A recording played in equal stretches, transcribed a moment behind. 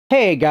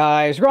Hey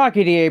guys,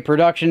 Rocky DA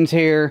Productions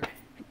here.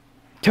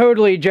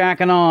 Totally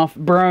jacking off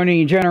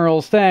Brony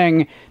General's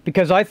thing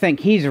because I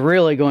think he's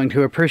really going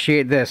to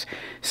appreciate this.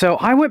 So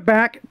I went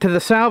back to the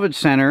salvage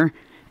center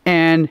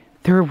and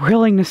they're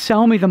willing to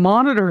sell me the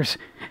monitors.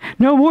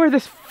 No more of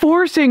this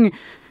forcing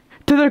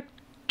to the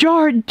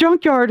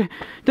junkyard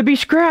to be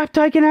scrapped.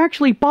 I can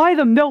actually buy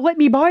them. They'll let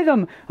me buy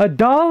them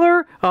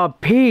 $1 a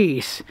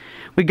piece.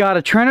 We got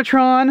a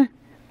Trinitron,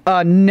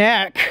 a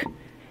NEC,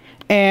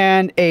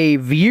 and a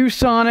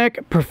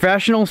ViewSonic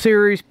Professional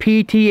Series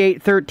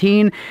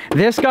PT813.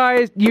 This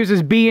guy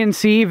uses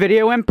BNC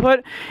video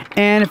input,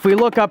 and if we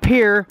look up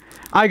here,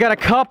 I got a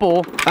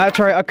couple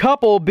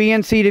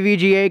BNC to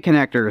VGA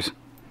connectors.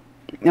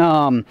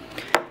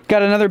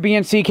 Got another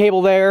BNC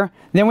cable there.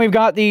 Then we've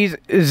got these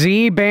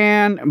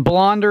Z-band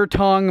blonder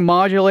tongue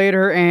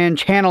modulator and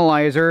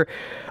channelizer.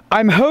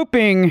 I'm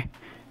hoping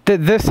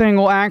that this thing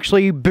will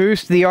actually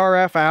boost the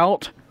RF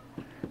out,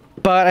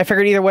 but I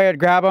figured either way I'd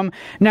grab them.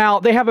 Now,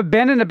 they have a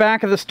bin in the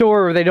back of the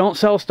store where they don't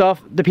sell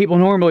stuff to people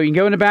normally. You can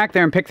go in the back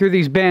there and pick through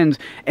these bins,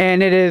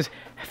 and it is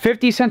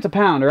 50 cents a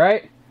pound,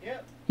 right?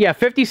 Yep. Yeah,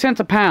 50 cents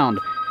a pound.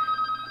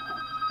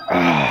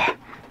 And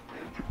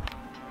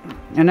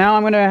now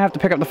I'm going to have to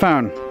pick up the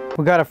phone.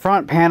 We got a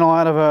front panel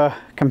out of a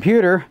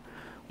computer,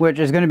 which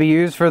is going to be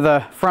used for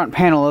the front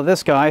panel of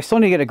this guy. Still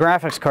need to get a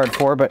graphics card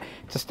for, but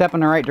it's a step in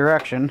the right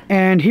direction.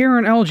 And here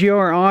in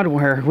LGR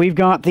Oddware, we've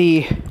got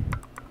the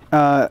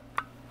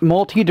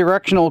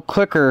multi-directional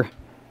clicker,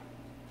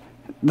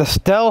 the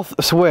stealth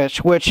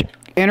switch, which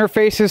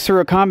interfaces through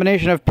a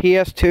combination of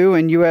PS2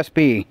 and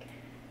USB.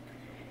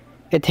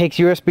 It takes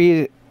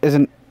USB as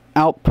an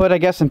output, I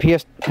guess, and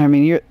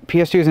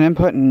PS2 is an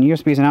input and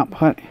USB is an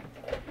output.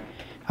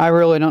 I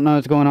really don't know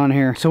what's going on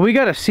here. So we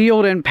got a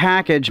sealed in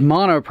package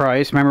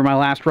monoprice. Remember my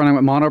last run I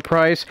went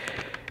monoprice?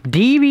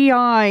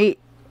 DVI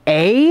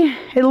A,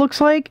 it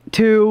looks like,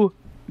 to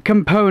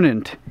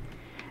component.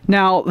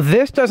 Now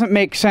this doesn't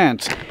make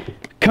sense.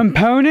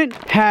 Component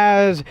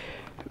has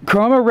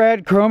chroma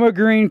red, chroma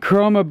green,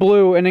 chroma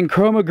blue, and in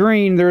chroma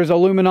green there's a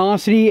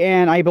luminosity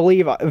and I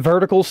believe a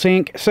vertical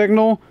sync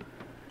signal,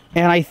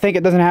 and I think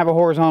it doesn't have a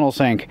horizontal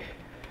sync.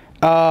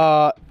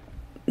 VGA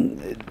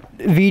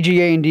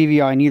and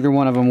DVI, neither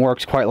one of them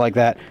works quite like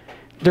that.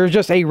 There's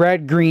just a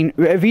red, green.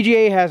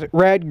 VGA has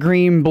red,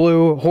 green,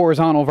 blue,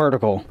 horizontal,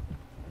 vertical.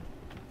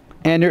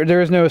 And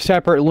there is no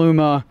separate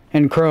luma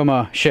and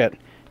chroma shit.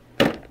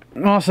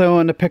 Also,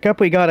 in the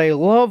pickup, we got a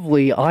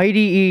lovely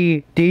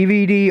IDE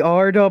DVD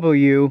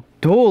RW,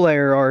 dual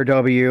layer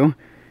RW,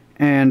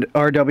 and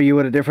RW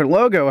with a different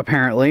logo,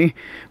 apparently,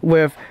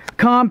 with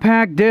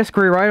compact disc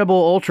rewritable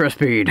ultra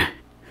speed.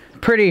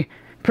 Pretty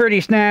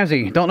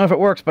snazzy. Don't know if it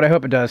works, but I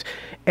hope it does.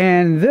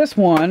 And this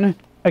one,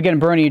 again,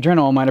 Brony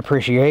General might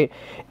appreciate,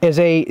 is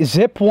a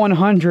Zip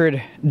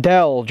 100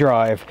 Dell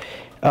drive.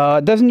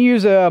 It doesn't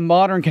use a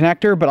modern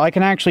connector, but I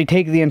can actually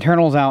take the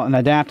internals out and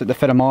adapt it to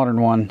fit a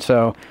modern one.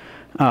 So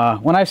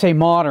when I say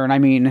modern, I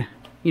mean,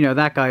 you know,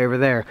 that guy over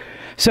there.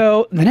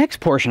 So the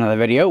next portion of the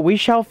video, we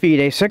shall feed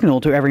a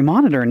signal to every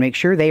monitor and make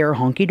sure they are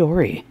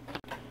hunky-dory.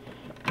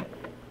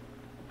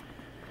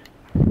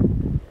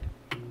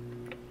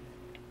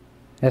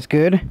 That's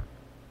good.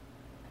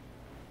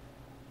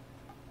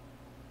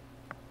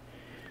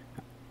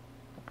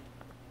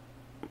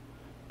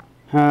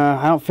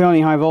 I don't feel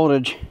any high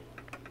voltage.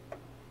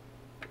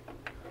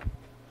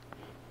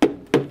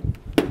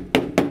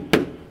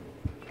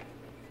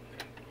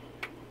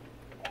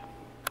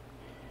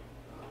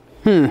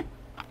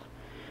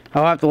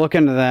 I'll have to look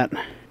into that.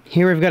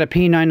 Here we've got a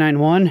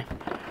P991.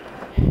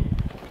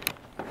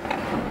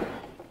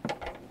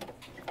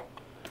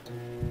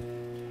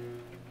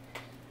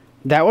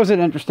 That was an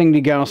interesting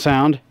degauss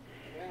sound.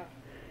 Yeah,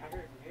 I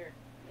heard it from here.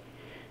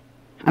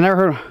 I never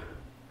heard.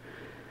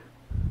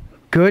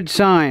 Good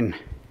sign.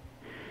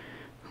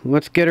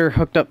 Let's get her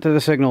hooked up to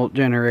the signal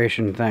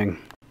generation thing.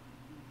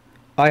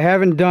 I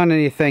haven't done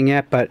anything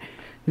yet, but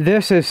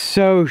this is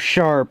so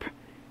sharp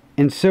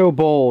and so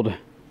bold.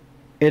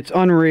 It's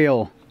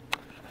unreal.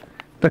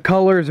 The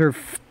colors are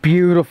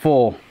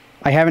beautiful.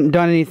 I haven't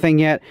done anything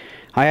yet.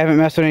 I haven't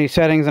messed with any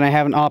settings, and I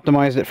haven't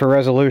optimized it for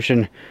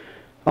resolution.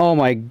 Oh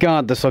my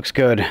god, this looks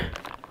good.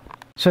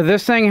 So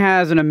this thing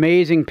has an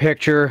amazing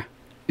picture,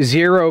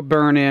 zero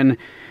burn-in,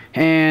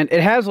 and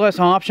it has less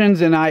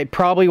options, and I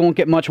probably won't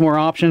get much more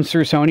options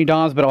through Sony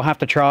DAWs, but I'll have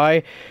to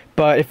try.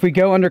 But if we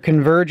go under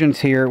convergence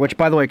here, which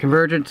by the way,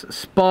 convergence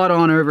spot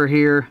on over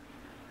here,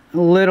 a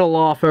little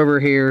off over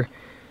here,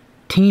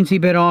 teensy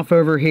bit off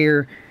over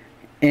here,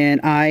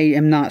 and I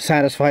am not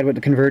satisfied with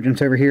the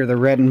convergence over here. The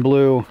red and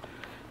blue,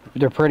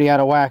 they're pretty out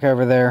of whack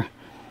over there.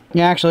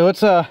 Yeah, actually, let's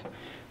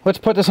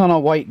put this on a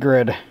white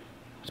grid.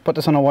 Let's put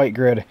this on a white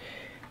grid.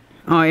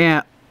 Oh,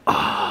 yeah.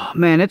 Oh,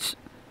 man, it's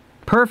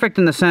perfect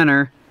in the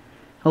center.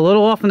 A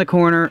little off in the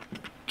corner.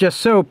 Just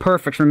so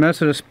perfect for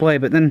most of the display.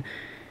 But then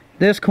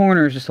this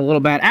corner is just a little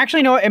bad.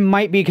 Actually, no, it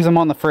might be because I'm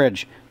on the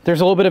fridge.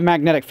 There's a little bit of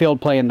magnetic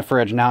field play in the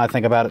fridge now I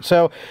think about it.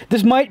 So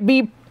this might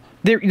be...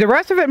 The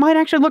rest of it might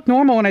actually look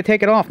normal when I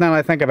take it off now that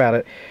I think about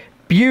it.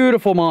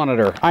 Beautiful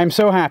monitor. I'm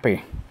so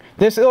happy.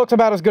 This looks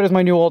about as good as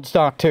my new old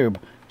stock tube.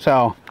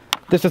 So,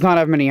 this does not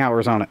have many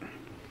hours on it.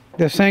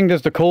 This thing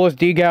does the coolest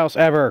degauss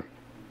ever.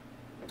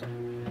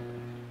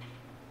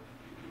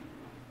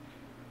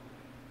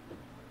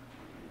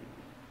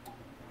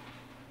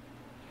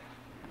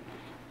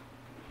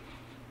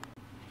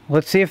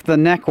 Let's see if the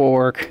neck will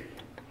work.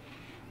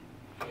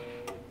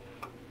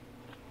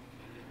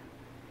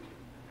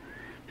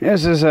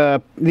 This is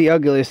the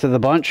ugliest of the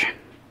bunch.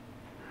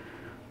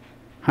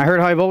 I heard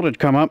high voltage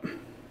come up.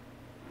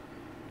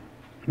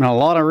 And a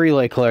lot of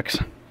relay clicks.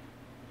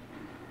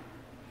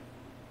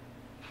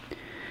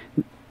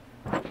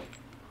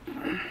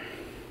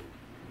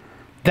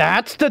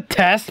 That's the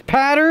test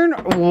pattern?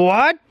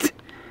 What?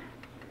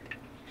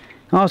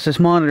 Also, this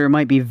monitor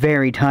might be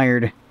very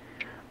tired.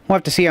 We'll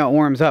have to see how it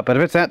warms up, but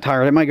if it's that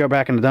tired, it might go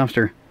back in the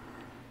dumpster.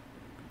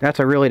 That's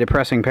a really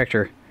depressing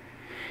picture.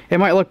 It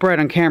might look bright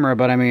on camera,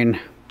 but I mean,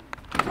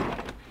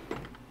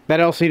 that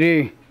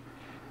LCD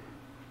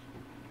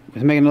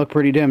is making it look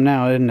pretty dim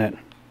now, isn't it?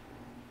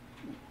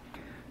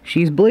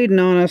 She's bleeding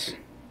on us.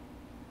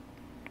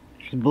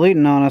 She's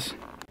bleeding on us.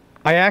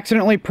 I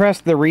accidentally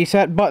pressed the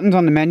reset buttons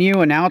on the menu,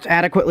 and now it's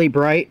adequately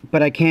bright,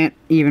 but I can't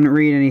even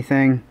read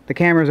anything. The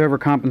camera's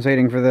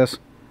overcompensating for this.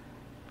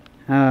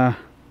 The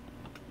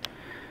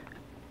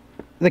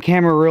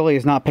camera really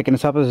is not picking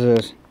us up as it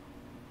is.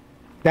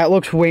 That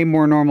looks way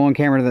more normal in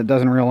camera than it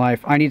does in real life.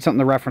 I need something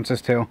to reference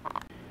this to.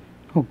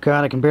 Oh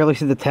god, I can barely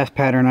see the test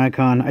pattern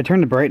icon. I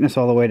turned the brightness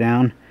all the way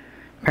down.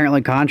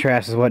 Apparently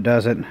contrast is what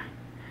does it.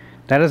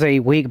 That is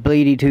a weak,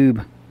 bleedy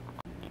tube.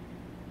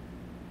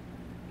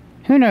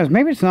 Who knows,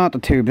 maybe it's not the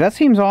tube. That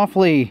seems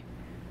awfully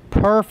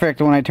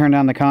perfect when I turn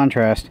down the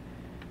contrast.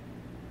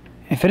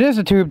 If it is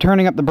a tube,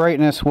 turning up the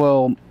brightness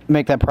will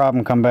make that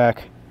problem come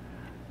back.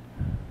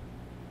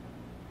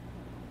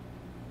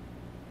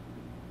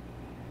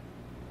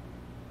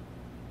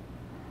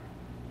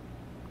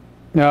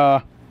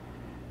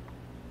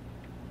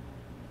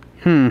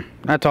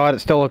 That's odd. It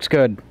still looks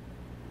good.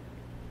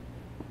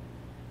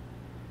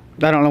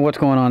 I don't know what's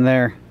going on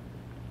there.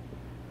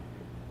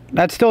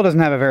 That still doesn't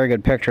have a very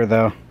good picture,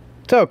 though.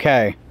 It's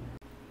okay.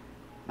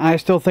 I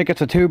still think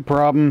it's a tube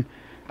problem.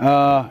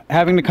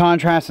 Having the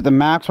contrast at the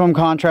maximum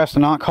contrast to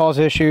not cause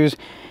issues.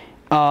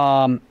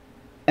 And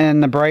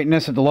the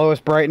brightness at the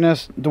lowest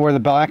brightness, to where the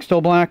black's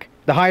still black.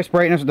 The highest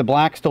brightness with the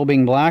black still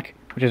being black,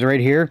 which is right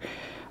here.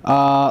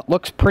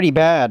 Looks pretty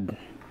bad.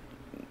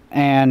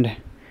 And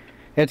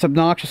it's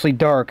obnoxiously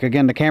dark.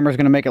 Again, the camera's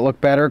going to make it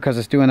look better because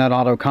it's doing that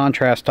auto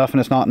contrast stuff and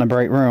it's not in a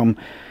bright room.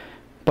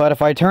 But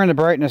if I turn the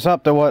brightness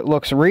up to what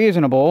looks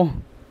reasonable,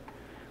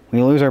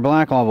 we lose our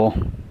black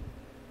level.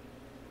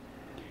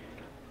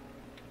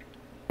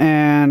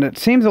 And it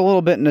seems a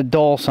little bit in the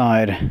dull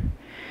side.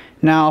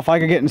 Now, if I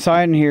could get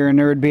inside in here and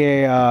there would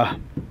be a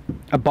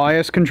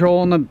bias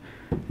control in the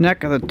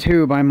neck of the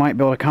tube, I might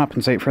be able to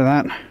compensate for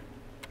that.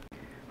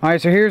 Alright,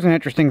 so here's an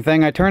interesting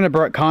thing. I turned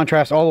the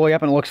contrast all the way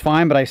up and it looks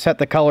fine, but I set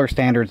the color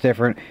standards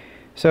different.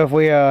 So if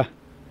we, yeah,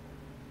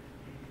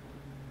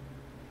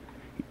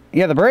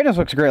 the brightness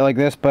looks great like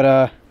this,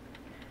 but,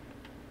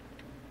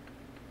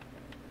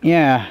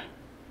 yeah.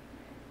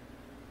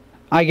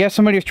 I guess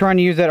somebody's trying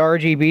to use that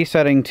RGB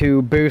setting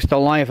to boost the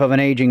life of an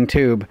aging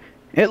tube.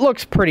 It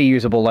looks pretty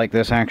usable like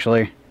this,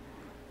 actually.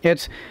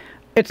 It's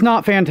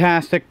not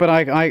fantastic, but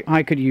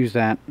I could use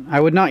that.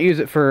 I would not use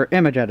it for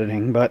image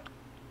editing, but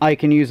I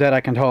can use that,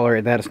 I can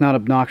tolerate that. It's not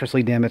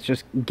obnoxiously dim, it's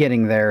just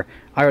getting there.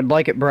 I would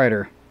like it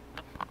brighter.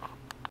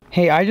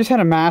 Hey, I just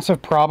had a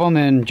massive problem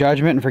in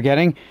judgment and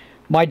forgetting.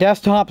 My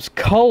desktop's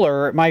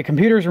color, my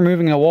computer's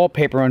removing the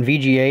wallpaper on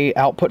VGA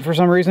output for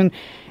some reason,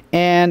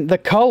 and the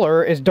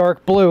color is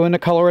dark blue, and the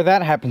color of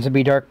that happens to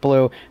be dark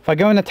blue. If I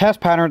go in the test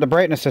pattern, the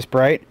brightness is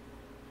bright.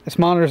 This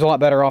monitor's a lot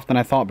better off than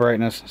I thought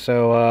brightness,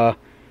 so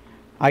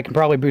I can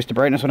probably boost the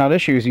brightness without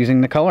issues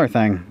using the color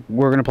thing.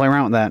 We're going to play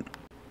around with that.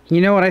 You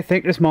know what I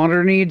think this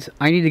monitor needs?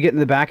 I need to get in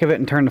the back of it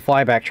and turn the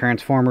flyback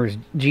transformers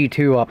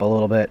G2 up a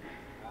little bit.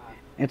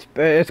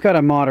 It's got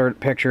a moderate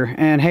picture.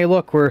 And hey,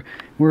 look, we're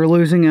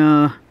losing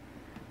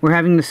we're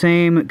having the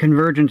same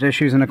convergence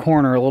issues in a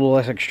corner, a little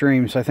less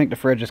extreme, so I think the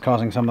fridge is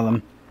causing some of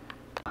them.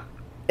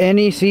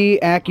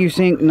 NEC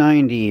AccuSync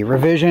 90,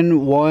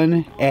 revision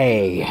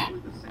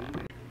 1A.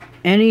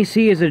 NEC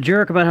is a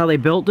jerk about how they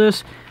built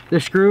this. The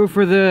screw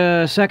for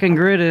the second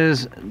grid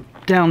is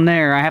down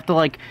there. I have to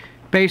like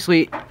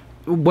basically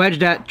wedge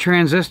that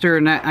transistor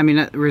and that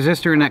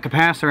resistor and that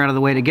capacitor out of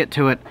the way to get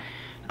to it,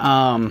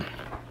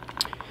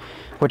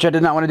 which I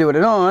did not want to do it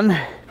on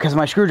because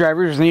my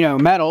screwdrivers, you know,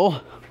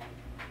 metal.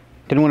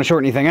 Didn't want to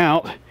short anything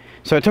out,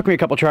 so it took me a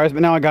couple tries,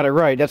 but now I got it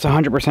right. That's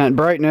 100%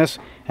 brightness,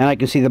 and I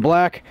can see the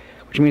black,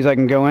 which means I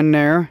can go in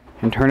there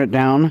and turn it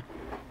down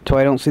till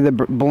I don't see the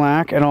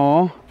black at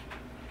all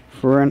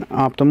for an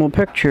optimal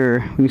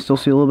picture. We can still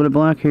see a little bit of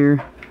black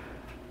here.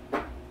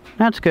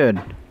 That's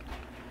good.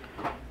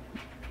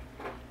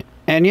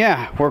 And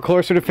yeah, we're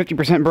closer to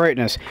 50%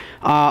 brightness.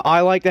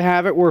 I like to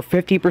have it where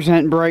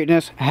 50%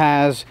 brightness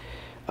has,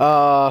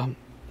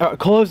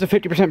 close to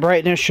 50%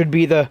 brightness should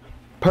be the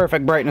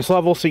perfect brightness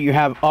level so you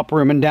have up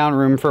room and down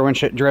room for when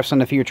shit drifts in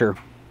the future.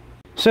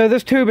 So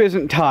this tube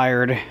isn't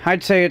tired.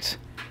 I'd say it's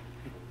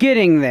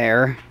getting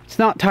there. It's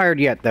not tired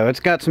yet though. It's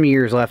got some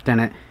years left in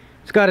it.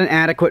 It's got an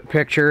adequate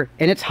picture,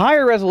 and it's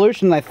higher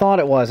resolution than I thought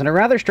it was, and a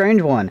rather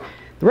strange one.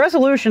 The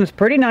resolution is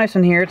pretty nice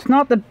in here. It's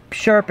not the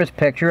sharpest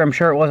picture. I'm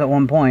sure it was at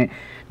one point.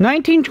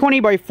 1920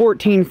 by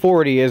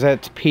 1440 is at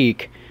its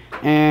peak,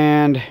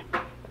 and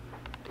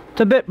it's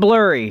a bit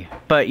blurry,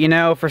 but you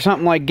know, for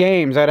something like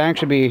games, that'd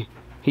actually be,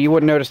 you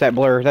wouldn't notice that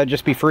blur. That'd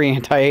just be free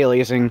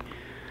anti-aliasing.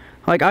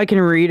 Like, I can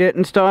read it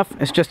and stuff,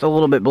 it's just a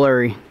little bit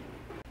blurry.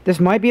 This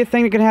might be a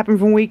thing that could happen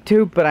from weak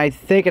 2, but I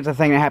think it's a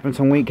thing that happens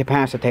from weak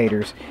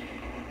capacitors.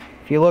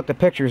 If you look, the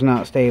picture's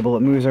not stable.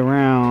 It moves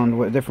around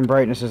with different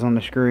brightnesses on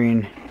the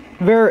screen.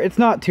 It's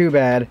not too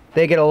bad.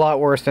 They get a lot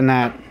worse than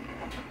that.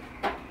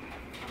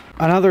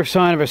 Another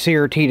sign of a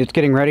CRT that's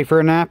getting ready for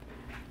a nap,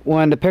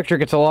 when the picture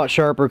gets a lot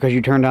sharper because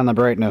you turn down the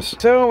brightness.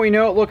 So we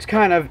know it looks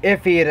kind of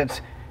iffy at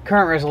its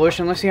current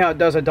resolution. Let's see how it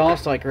does at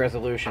DOS-like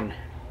resolution.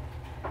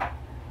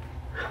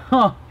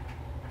 Huh.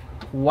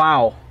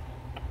 Wow.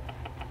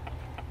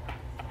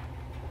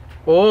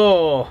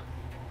 Oh.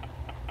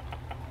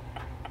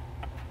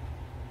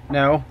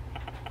 No.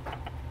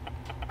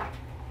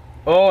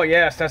 Oh,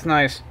 yes, that's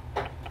nice.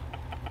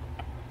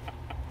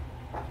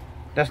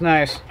 That's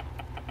nice.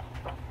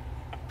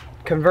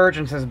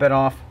 Convergence is a bit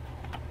off.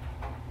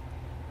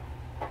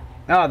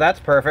 Oh, that's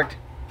perfect.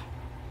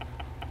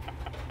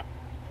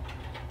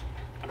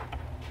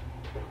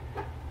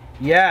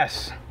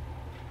 Yes.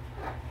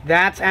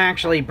 That's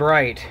actually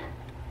bright.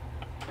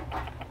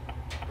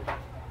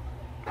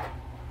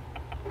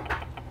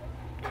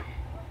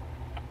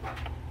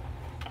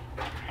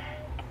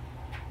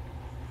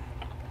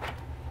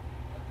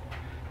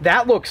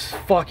 That looks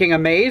fucking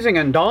amazing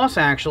in DOS,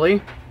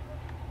 actually.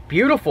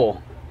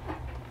 Beautiful.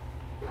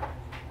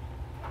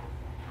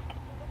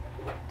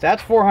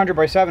 That's 400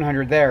 by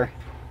 700 there.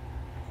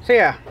 So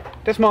yeah,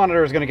 this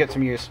monitor is going to get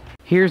some use.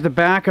 Here's the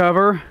back of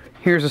her.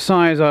 Here's the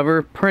size of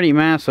her. Pretty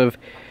massive.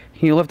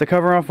 Can you lift the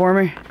cover off for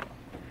me?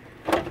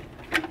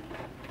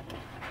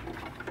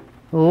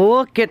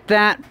 Look at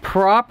that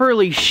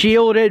properly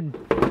shielded,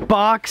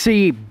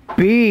 boxy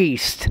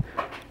beast.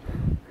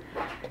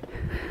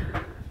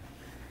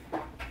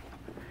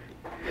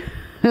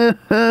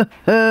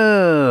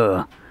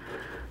 That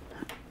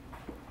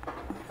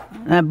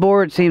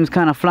board seems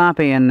kind of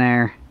floppy in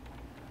there.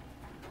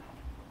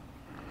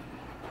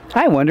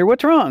 I wonder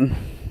what's wrong.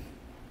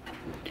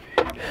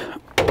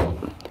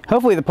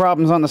 Hopefully the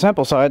problem's on the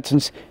simple side,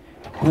 since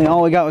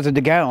all we got was a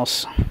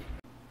degauss.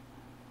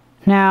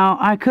 Now,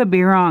 I could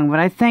be wrong, but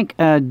I think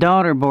a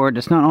daughter board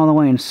that's not all the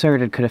way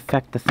inserted could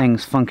affect the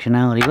thing's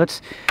functionality.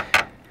 Let's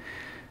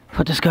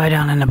put this guy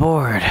down on the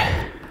board.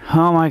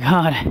 Oh my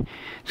god.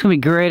 It's gonna be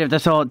great if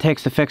that's all it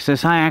takes to fix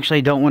this. I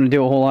actually don't want to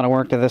do a whole lot of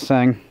work to this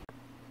thing.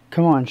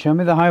 Come on, show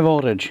me the high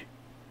voltage.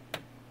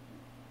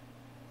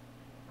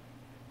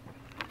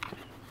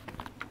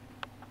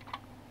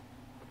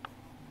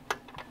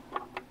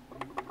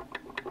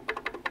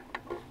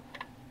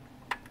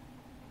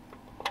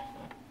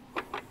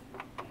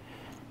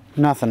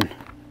 Nothing.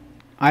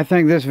 I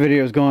think this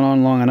video is going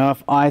on long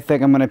enough. I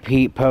think I'm going to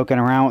keep poking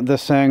around with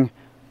this thing,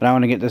 but I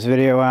want to get this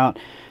video out.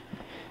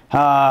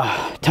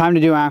 Time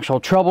to do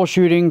actual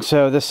troubleshooting.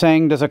 So this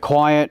thing does a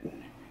quick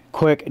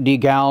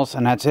degauss,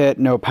 and that's it.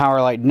 No power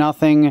light,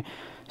 nothing.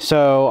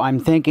 So I'm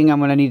thinking I'm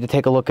going to need to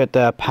take a look at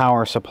the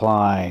power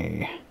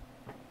supply.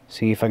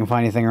 See if I can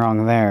find anything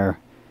wrong there.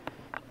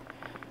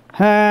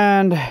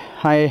 And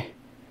I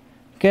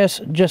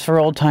guess just for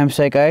old time's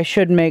sake, I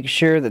should make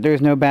sure that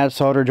there's no bad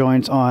solder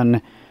joints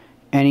on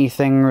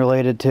anything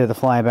related to the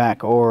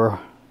flyback or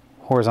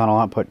horizontal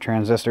output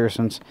transistor,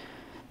 since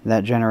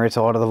that generates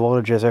a lot of the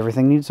voltages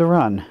everything needs to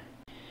run.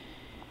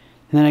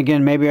 And then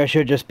again, maybe I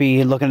should just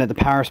be looking at the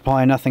power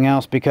supply and nothing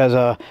else,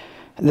 because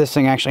this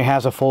thing actually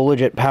has a full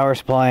legit power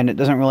supply, and it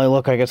doesn't really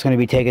look like it's going to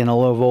be taking the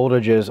low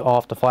voltages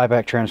off the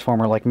flyback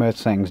transformer like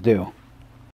most things do.